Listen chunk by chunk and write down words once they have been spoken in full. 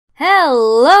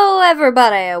Hello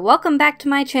everybody! Welcome back to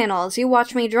my channel as you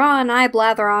watch me draw and I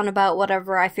blather on about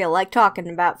whatever I feel like talking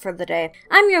about for the day.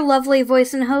 I'm your lovely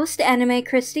voice and host,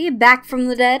 Animechristy, back from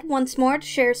the dead once more to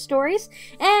share stories,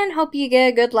 and hope you get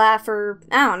a good laugh or,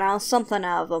 I don't know, something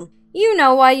out of them. You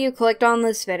know why you clicked on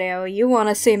this video. You want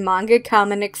to see Manga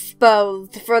Kamen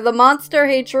exposed for the monster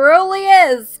he truly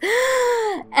is!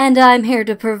 And I'm here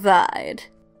to provide.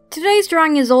 Today's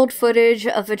drawing is old footage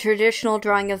of a traditional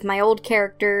drawing of my old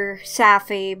character,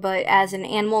 Safi, but as an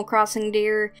Animal Crossing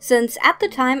deer, since at the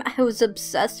time I was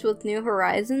obsessed with New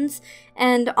Horizons,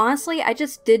 and honestly I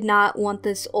just did not want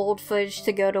this old footage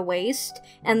to go to waste,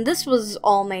 and this was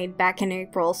all made back in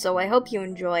April, so I hope you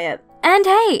enjoy it. And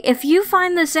hey, if you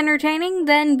find this entertaining,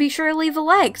 then be sure to leave a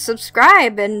like,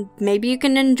 subscribe, and maybe you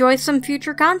can enjoy some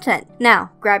future content.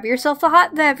 Now, grab yourself a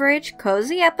hot beverage,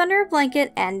 cozy up under a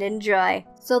blanket, and enjoy.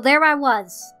 So there I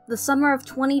was, the summer of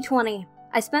 2020.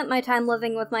 I spent my time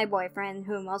living with my boyfriend,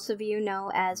 who most of you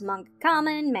know as Manga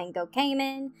Kamen, Manga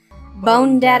Kamen,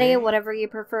 Bone Daddy, whatever you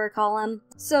prefer to call him.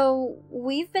 So,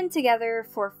 we've been together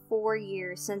for 4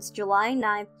 years, since July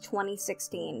 9th,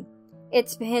 2016.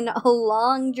 It's been a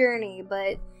long journey,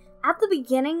 but at the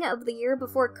beginning of the year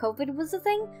before COVID was a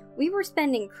thing, we were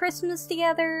spending Christmas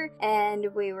together, and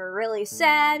we were really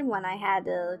sad when I had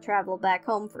to travel back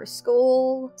home for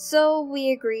school, so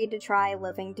we agreed to try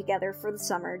living together for the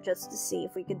summer just to see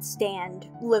if we could stand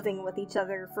living with each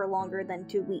other for longer than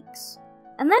 2 weeks.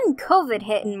 And then COVID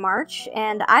hit in March,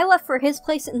 and I left for his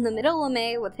place in the middle of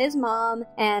May with his mom,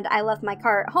 and I left my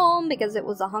car at home because it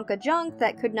was a hunk of junk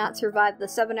that could not survive the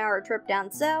 7-hour trip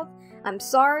down south. I'm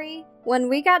sorry. When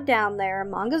we got down there,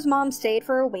 Manga's mom stayed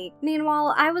for a week.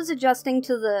 Meanwhile, I was adjusting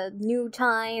to the new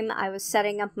time. I was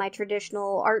setting up my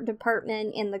traditional art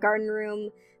department in the garden room,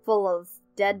 full of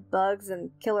dead bugs and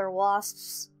killer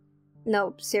wasps.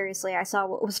 No, seriously, I saw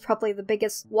what was probably the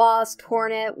biggest wasp,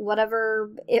 hornet,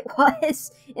 whatever it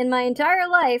was in my entire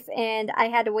life, and I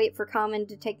had to wait for Kamen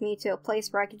to take me to a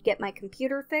place where I could get my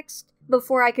computer fixed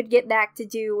before I could get back to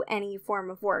do any form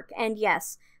of work. And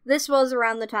yes, this was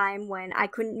around the time when I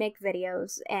couldn't make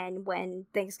videos, and when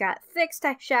things got fixed,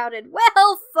 I shouted,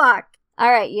 "Well, fuck!"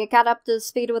 Alright, you caught up to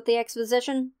speed with the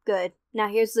exposition? Good. Now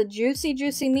here's the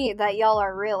juicy meat that y'all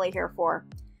are really here for.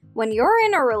 When you're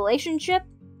in a relationship,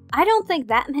 I don't think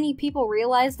that many people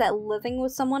realize that living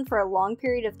with someone for a long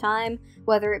period of time,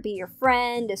 whether it be your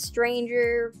friend, a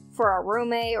stranger, for a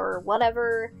roommate, or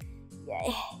whatever,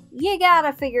 you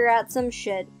gotta figure out some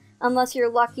shit. Unless you're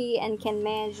lucky and can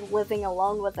manage living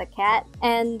alone with a cat,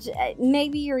 and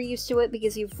maybe you're used to it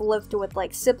because you've lived with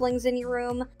like siblings in your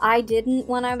room. I didn't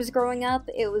when I was growing up,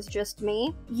 it was just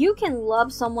me. You can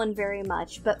love someone very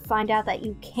much, but find out that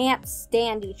you can't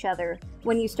stand each other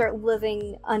when you start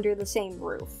living under the same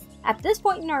roof. At this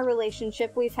point in our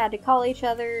relationship, we've had to call each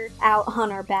other out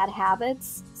on our bad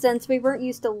habits, since we weren't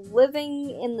used to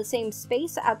living in the same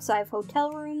space outside of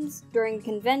hotel rooms, during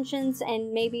conventions,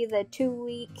 and maybe the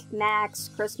 2-week max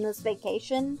Christmas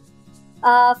vacation.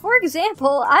 For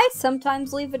example, I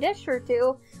sometimes leave a dish or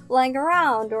two laying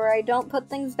around, or I don't put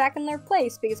things back in their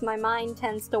place because my mind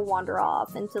tends to wander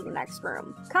off into the next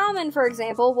room. Kamen, for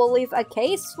example, will leave a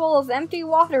case full of empty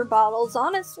water bottles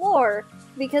on his floor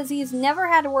because he's never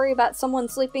had to worry about someone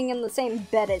sleeping in the same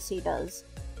bed as he does.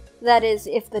 That is,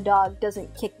 if the dog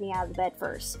doesn't kick me out of the bed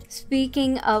first.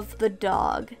 Speaking of the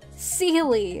dog,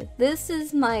 Seely, this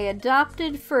is my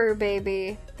adopted fur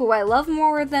baby, who I love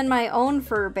more than my own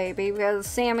fur baby because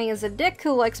Sammy is a dick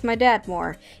who likes my dad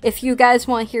more. If you guys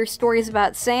want to hear stories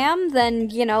about Sam, then,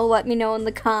 you know, let me know in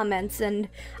the comments and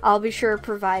I'll be sure to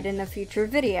provide in a future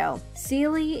video.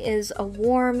 Seely is a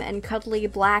warm and cuddly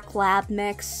black lab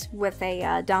mix with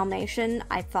a Dalmatian.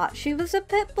 I thought she was a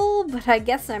pit bull, but I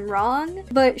guess I'm wrong.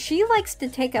 But she likes to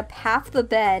take up half the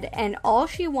bed and all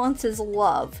she wants is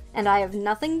love, and I have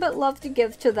nothing but love to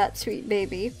give to that sweet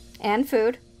baby. And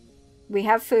food. We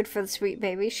have food for the sweet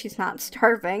baby, she's not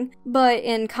starving. But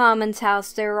in Kamen's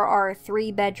house there are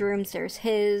 3 bedrooms. There's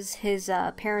his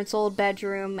parents' old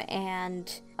bedroom,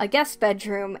 and a guest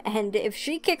bedroom, and if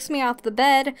she kicks me off the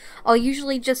bed, I'll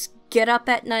usually just get up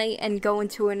at night and go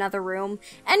into another room,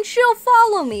 and she'll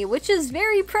follow me, which is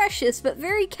very precious but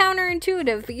very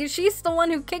counterintuitive because she's the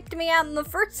one who kicked me out in the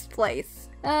first place.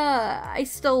 I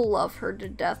still love her to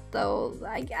death, though.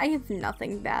 I have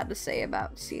nothing bad to say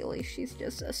about Seely. She's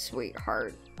just a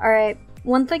sweetheart. Alright,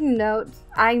 one thing to note,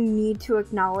 I need to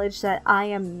acknowledge that I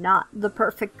am not the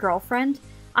perfect girlfriend.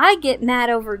 I get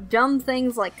mad over dumb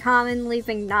things like Kamen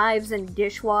leaving knives in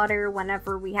dishwater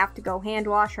whenever we have to go hand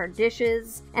wash our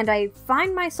dishes, and I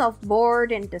find myself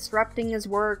bored and disrupting his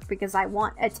work because I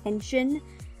want attention.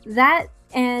 That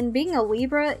And being a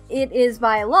Libra, it is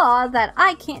by law that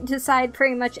I can't decide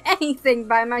pretty much anything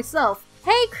by myself.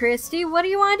 Hey Christy, what do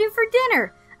you want to do for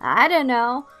dinner? I don't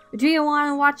know. Do you want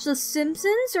to watch The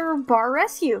Simpsons or Bar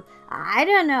Rescue? I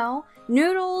don't know.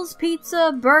 Noodles,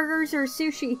 pizza, burgers, or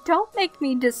sushi? Don't make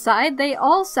me decide. They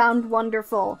all sound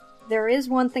wonderful. There is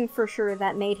one thing for sure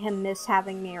that made him miss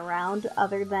having me around,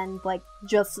 other than, like,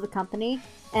 just the company.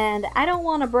 And I don't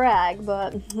want to brag,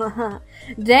 but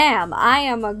damn, I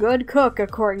am a good cook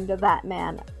according to that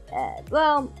man.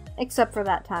 Well, except for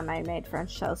that time I made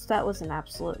French toast. That was an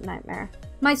absolute nightmare.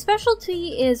 My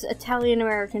specialty is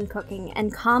Italian-American cooking,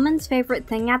 and Kamen's favorite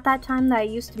thing at that time that I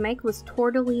used to make was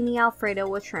tortellini Alfredo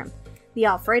with shrimp. The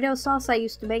Alfredo sauce I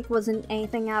used to make wasn't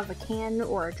anything out of a can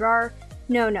or a jar.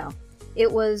 No. It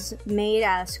was made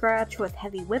out of scratch with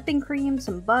heavy whipping cream,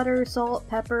 some butter, salt,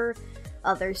 pepper,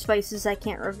 other spices I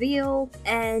can't reveal,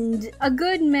 and a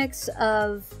good mix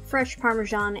of fresh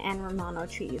Parmesan and Romano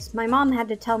cheese. My mom had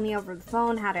to tell me over the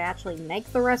phone how to actually make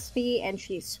the recipe, and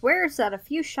she swears that a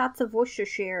few shots of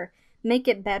Worcestershire make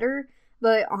it better,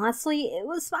 but honestly, it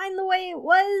was fine the way it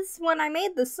was when I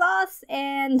made the sauce,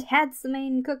 and Dad's the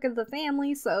main cook of the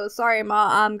family, so sorry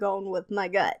Ma, I'm going with my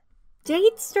gut.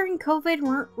 Dates during COVID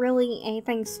weren't really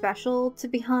anything special, to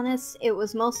be honest. It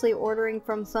was mostly ordering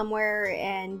from somewhere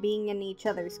and being in each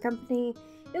other's company.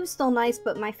 It was still nice,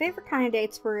 but my favorite kind of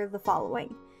dates were the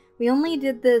following. We only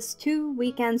did this 2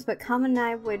 weekends, but Kamen and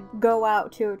I would go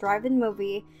out to a drive-in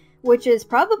movie, which is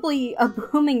probably a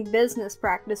booming business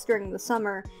practice during the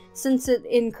summer, since it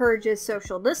encourages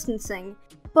social distancing.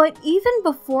 But even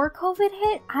before COVID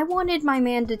hit, I wanted my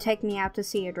man to take me out to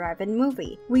see a drive-in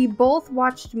movie. We both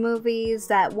watched movies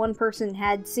that one person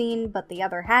had seen, but the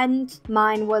other hadn't.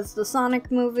 Mine was the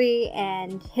Sonic movie,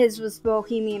 and his was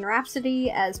Bohemian Rhapsody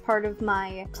as part of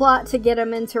my plot to get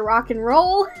him into rock and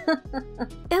roll.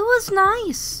 It was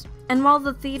nice. And while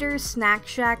the theater's snack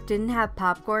shack didn't have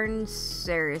popcorn,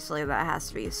 seriously, that has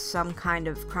to be some kind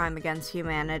of crime against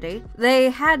humanity. They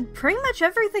had pretty much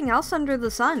everything else under the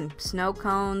sun. Snow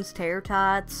cones, tater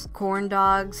tots, corn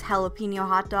dogs, jalapeno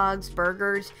hot dogs,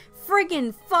 burgers,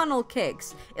 friggin' funnel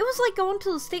cakes. It was like going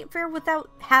to the state fair without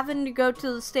having to go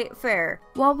to the state fair.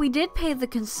 While we did pay the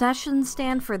concession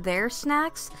stand for their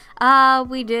snacks,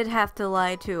 we did have to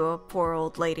lie to a poor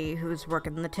old lady who's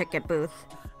working the ticket booth.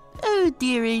 Oh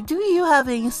dearie, do you have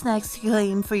any snacks to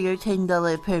claim for your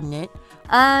 $10 permit?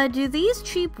 Do these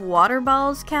cheap water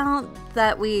bottles count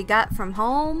that we got from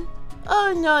home?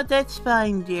 Oh no, that's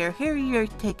fine dear. Here are your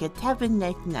tickets. Have a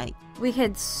nice night. We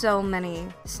hid so many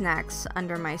snacks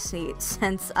under my seat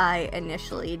since I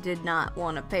initially did not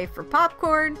want to pay for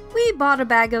popcorn. We bought a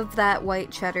bag of that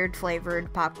white cheddar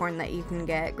flavored popcorn that you can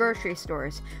get at grocery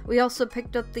stores. We also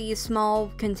picked up these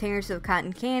small containers of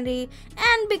cotton candy,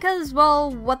 and because,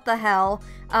 well, what the hell,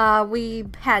 we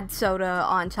had soda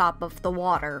on top of the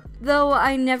water. Though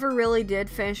I never really did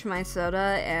finish my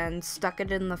soda and stuck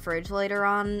it in the fridge later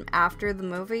on after the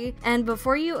movie. And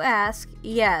before you ask,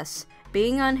 yes,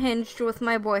 being unhinged with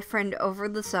my boyfriend over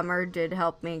the summer did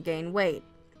help me gain weight.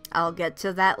 I'll get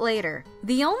to that later.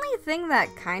 The only thing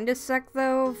that kinda sucked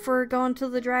though for going to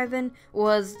the drive-in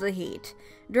was the heat.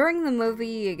 During the movie,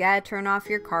 you gotta turn off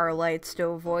your car lights to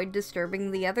avoid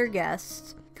disturbing the other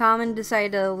guests. Kamen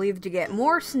decided to leave to get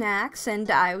more snacks,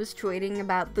 and I was tweeting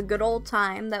about the good old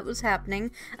time that was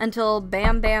happening until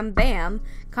bam bam bam,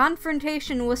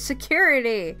 confrontation with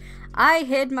security. I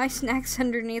hid my snacks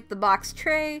underneath the box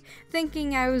tray,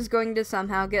 thinking I was going to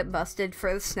somehow get busted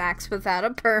for the snacks without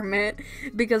a permit,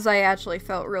 because I actually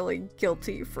felt really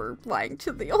guilty for lying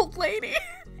to the old lady.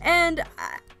 And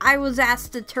I was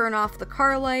asked to turn off the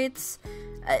car lights.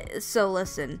 So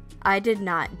listen, I did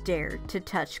not dare to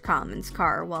touch Kamen's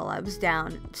car while I was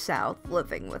down south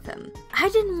living with him. I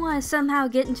didn't want to somehow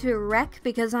get into a wreck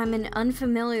because I'm in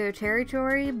unfamiliar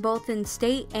territory, both in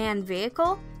state and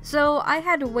vehicle. So I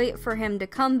had to wait for him to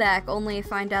come back, only to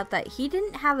find out that he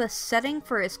didn't have a setting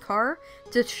for his car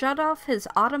to shut off his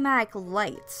automatic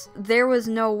lights. There was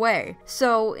no way.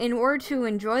 So in order to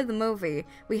enjoy the movie,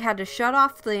 we had to shut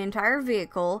off the entire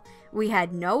vehicle. We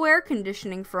had no air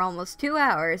conditioning for almost 2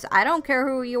 hours. I don't care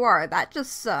who you are, that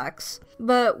just sucks.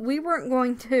 But we weren't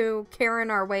going to Karen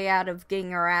our way out of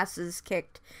getting our asses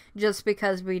kicked just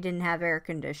because we didn't have air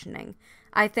conditioning.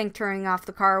 I think turning off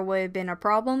the car would have been a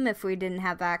problem if we didn't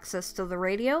have access to the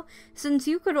radio, since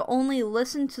you could only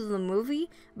listen to the movie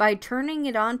by turning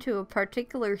it on to a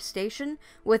particular station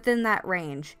within that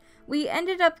range. we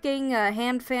ended up getting a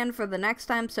hand fan for the next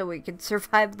time so we could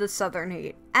survive the southern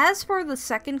heat. As for the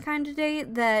second kind of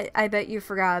date that I bet you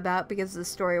forgot about because the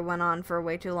story went on for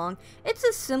way too long, it's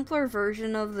a simpler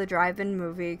version of the drive-in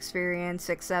movie experience,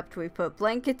 except we put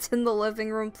blankets in the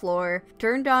living room floor,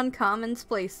 turned on Kamen's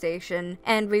PlayStation,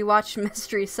 and we watched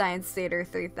Mystery Science Theater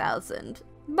 3000.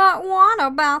 But what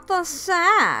about the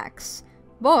sex?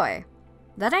 Boy,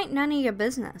 that ain't none of your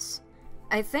business.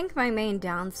 I think my main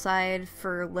downside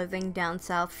for living down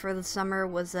south for the summer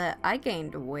was that I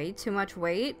gained way too much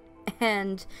weight,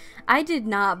 and I did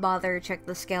not bother to check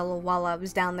the scale while I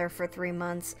was down there for 3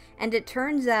 months, and it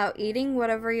turns out eating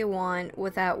whatever you want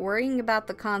without worrying about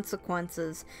the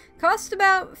consequences cost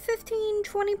about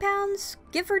 15-20 pounds,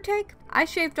 give or take. I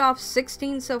shaved off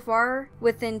 16 so far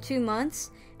within 2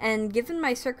 months, and given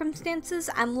my circumstances,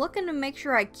 I'm looking to make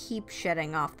sure I keep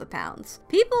shedding off the pounds.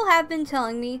 People have been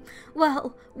telling me,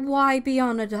 well, why be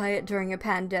on a diet during a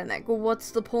pandemic? What's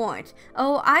the point?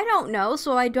 Oh, I don't know,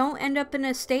 so I don't end up in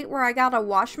a state where I gotta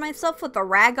wash myself with a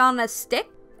rag on a stick?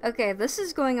 Okay, this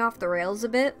is going off the rails a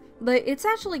bit, but it's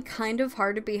actually kind of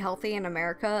hard to be healthy in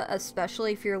America,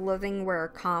 especially if you're living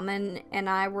where Kamen and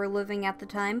I were living at the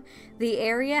time. The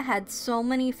area had so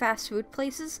many fast food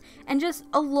places, and just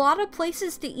a lot of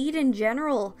places to eat in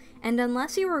general. And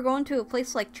unless you were going to a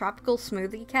place like Tropical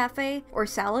Smoothie Cafe or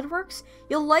Salad Works,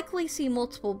 you'll likely see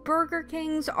multiple Burger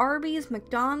Kings, Arby's,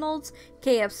 McDonald's,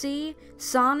 KFC,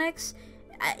 Sonic's.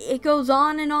 It goes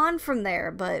on and on from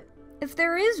there, but if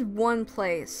there is one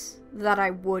place that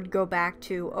I would go back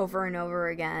to over and over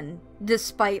again,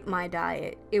 despite my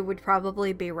diet, it would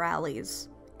probably be Rally's.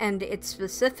 And it's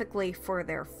specifically for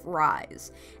their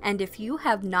fries. And if you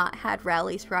have not had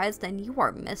Rally's fries, then you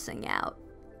are missing out.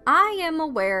 I am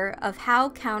aware of how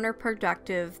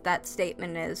counterproductive that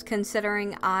statement is,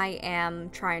 considering I am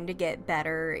trying to get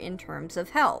better in terms of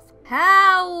health.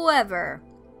 However,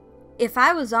 if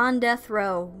I was on death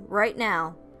row right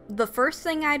now, the first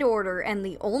thing I'd order, and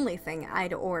the only thing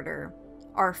I'd order,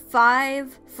 are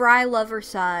 5 fry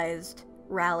lover-sized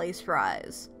Rally's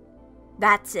fries.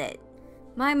 That's it.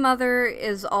 My mother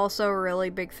is also a really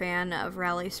big fan of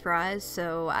Rally's fries,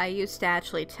 so I used to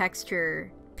actually text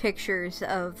her pictures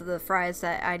of the fries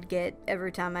that I'd get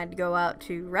every time I'd go out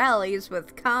to Rally's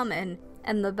with Kamen.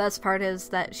 And the best part is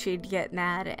that she'd get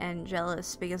mad and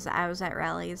jealous because I was at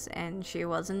Rally's and she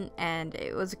wasn't, and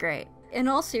it was great. In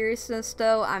all seriousness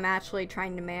though, I'm actually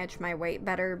trying to manage my weight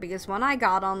better because when I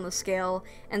got on the scale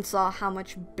and saw how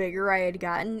much bigger I had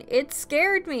gotten, it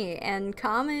scared me, and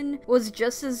Kamen was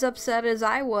just as upset as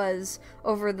I was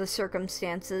over the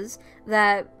circumstances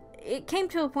that it came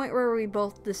to a point where we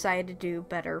both decided to do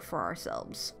better for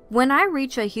ourselves. When I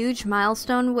reach a huge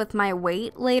milestone with my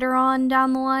weight later on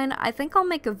down the line, I think I'll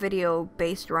make a video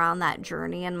based around that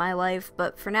journey in my life,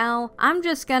 but for now, I'm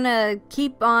just gonna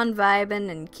keep on vibing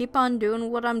and keep on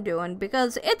doing what I'm doing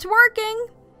because it's working!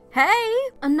 Hey!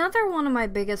 Another one of my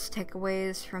biggest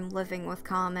takeaways from living with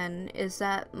Kamen is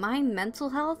that my mental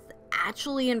health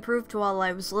actually improved while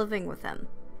I was living with him.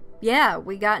 Yeah,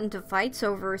 we got into fights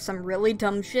over some really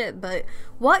dumb shit, but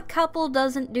what couple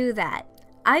doesn't do that?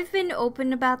 I've been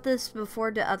open about this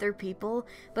before to other people,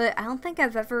 but I don't think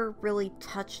I've ever really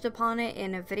touched upon it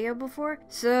in a video before,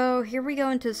 so here we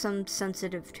go into some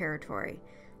sensitive territory.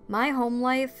 My home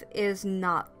life is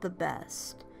not the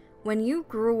best. When you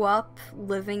grew up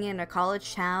living in a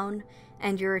college town,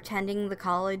 and you're attending the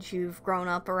college you've grown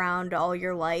up around all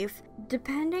your life,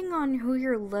 depending on who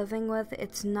you're living with,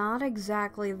 it's not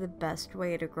exactly the best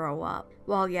way to grow up.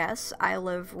 While yes, I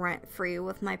live rent-free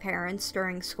with my parents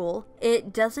during school,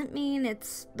 it doesn't mean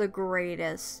it's the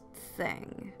greatest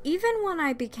thing. Even when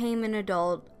I became an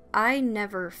adult, I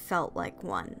never felt like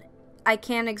one. I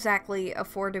can't exactly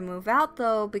afford to move out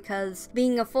though, because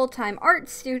being a full-time art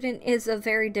student is a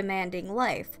very demanding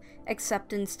life.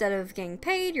 Except instead of getting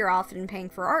paid, you're often paying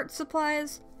for art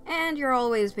supplies, and you're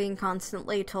always being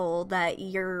constantly told that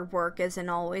your work isn't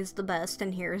always the best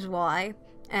and here's why.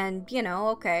 And, you know,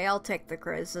 okay, I'll take the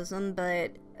criticism,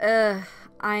 but,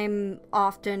 I'm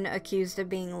often accused of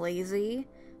being lazy,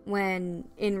 when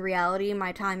in reality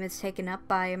my time is taken up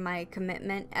by my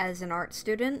commitment as an art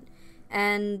student,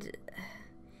 and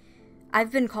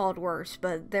I've been called worse,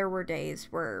 but there were days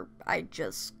where I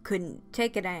just couldn't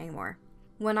take it anymore.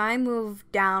 When I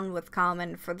moved down with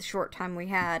Kamen for the short time we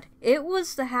had, it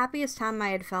was the happiest time I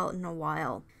had felt in a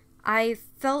while. I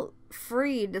felt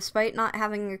free despite not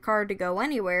having a car to go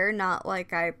anywhere, not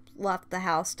like I left the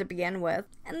house to begin with.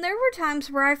 And there were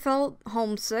times where I felt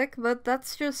homesick, but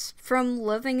that's just from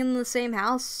living in the same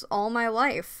house all my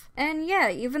life. And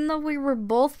yeah, even though we were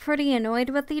both pretty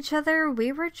annoyed with each other,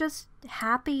 we were just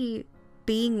happy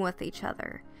being with each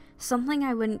other. something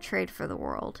I wouldn't trade for the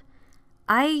world.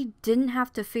 I didn't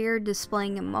have to fear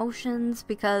displaying emotions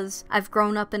because I've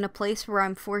grown up in a place where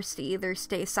I'm forced to either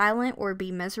stay silent or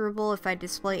be miserable if I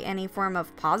display any form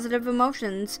of positive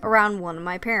emotions around one of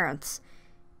my parents.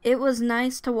 It was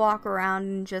nice to walk around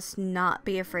and just not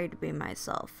be afraid to be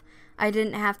myself. I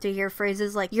didn't have to hear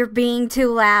phrases like, "You're being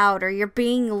too loud," or "You're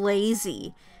being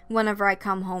lazy," whenever I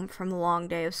come home from a long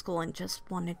day of school and just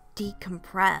want to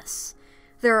decompress.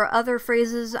 There are other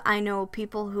phrases I know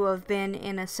people who have been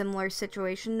in a similar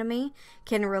situation to me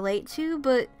can relate to,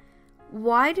 but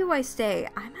why do I stay?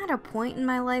 I'm at a point in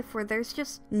my life where there's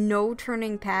just no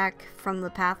turning back from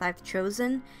the path I've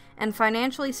chosen, and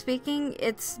financially speaking,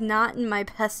 it's not in my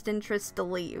best interest to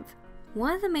leave.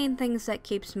 One of the main things that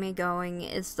keeps me going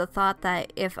is the thought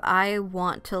that if I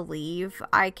want to leave,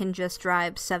 I can just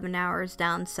drive 7 hours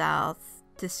down south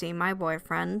to see my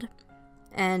boyfriend,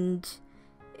 and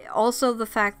also the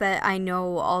fact that I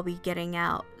know I'll be getting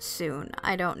out soon.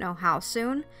 I don't know how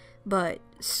soon, but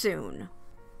soon.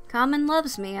 Kamen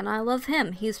loves me and I love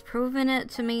him. He's proven it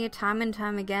to me time and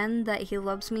time again that he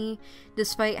loves me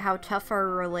despite how tough our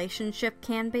relationship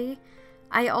can be.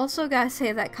 I also gotta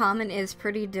say that Kamen is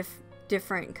pretty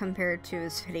different compared to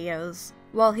his videos.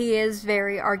 While he is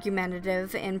very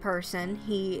argumentative in person,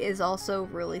 he is also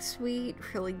really sweet,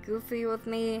 really goofy with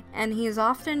me, and he is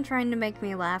often trying to make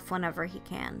me laugh whenever he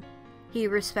can. He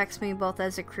respects me both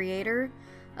as a creator,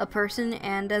 a person,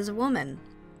 and as a woman.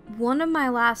 One of my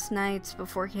last nights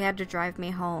before he had to drive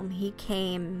me home, he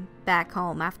came back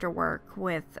home after work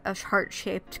with a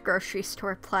heart-shaped grocery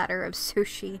store platter of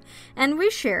sushi, and we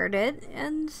shared it,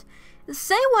 and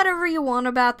say whatever you want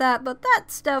about that, but that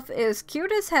stuff is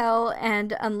cute as hell,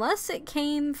 and unless it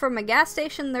came from a gas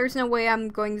station, there's no way I'm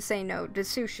going to say no to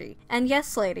sushi. And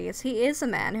yes, ladies, he is a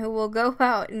man who will go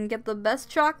out and get the best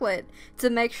chocolate to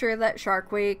make sure that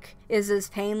Shark Week is as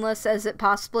painless as it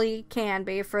possibly can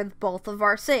be for both of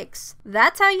our sakes.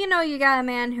 That's how you know you got a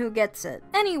man who gets it.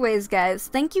 Anyways, guys,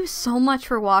 thank you so much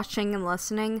for watching and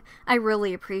listening. I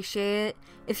really appreciate it.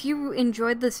 If you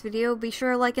enjoyed this video, be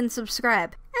sure to like and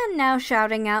subscribe. And now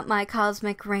shouting out my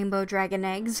cosmic rainbow dragon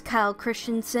eggs, Kyle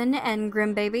Christensen and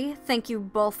Grim Baby. Thank you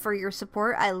both for your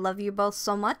support. I love you both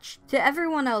so much. To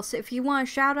everyone else, if you want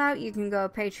a shout out, you can go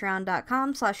to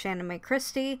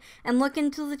patreon.com/Animechristy and look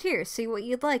into the tiers, see what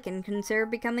you'd like, and consider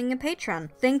becoming a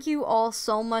patron. Thank you all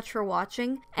so much for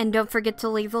watching, and don't forget to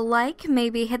leave a like,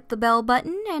 maybe hit the bell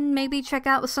button, and maybe check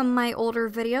out some of my older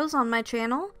videos on my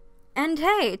channel. And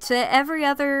hey, to every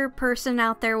other person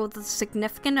out there with a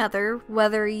significant other,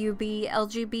 whether you be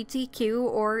LGBTQ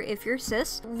or if you're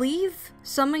cis, leave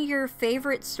some of your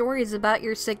favorite stories about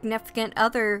your significant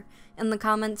other in the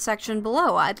comments section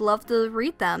below. I'd love to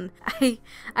read them.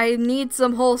 I need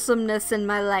some wholesomeness in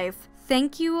my life.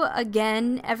 Thank you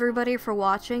again, everybody, for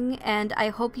watching, and I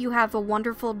hope you have a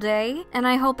wonderful day, and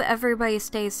I hope everybody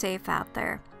stays safe out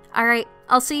there. Alright,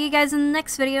 I'll see you guys in the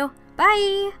next video.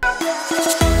 Bye!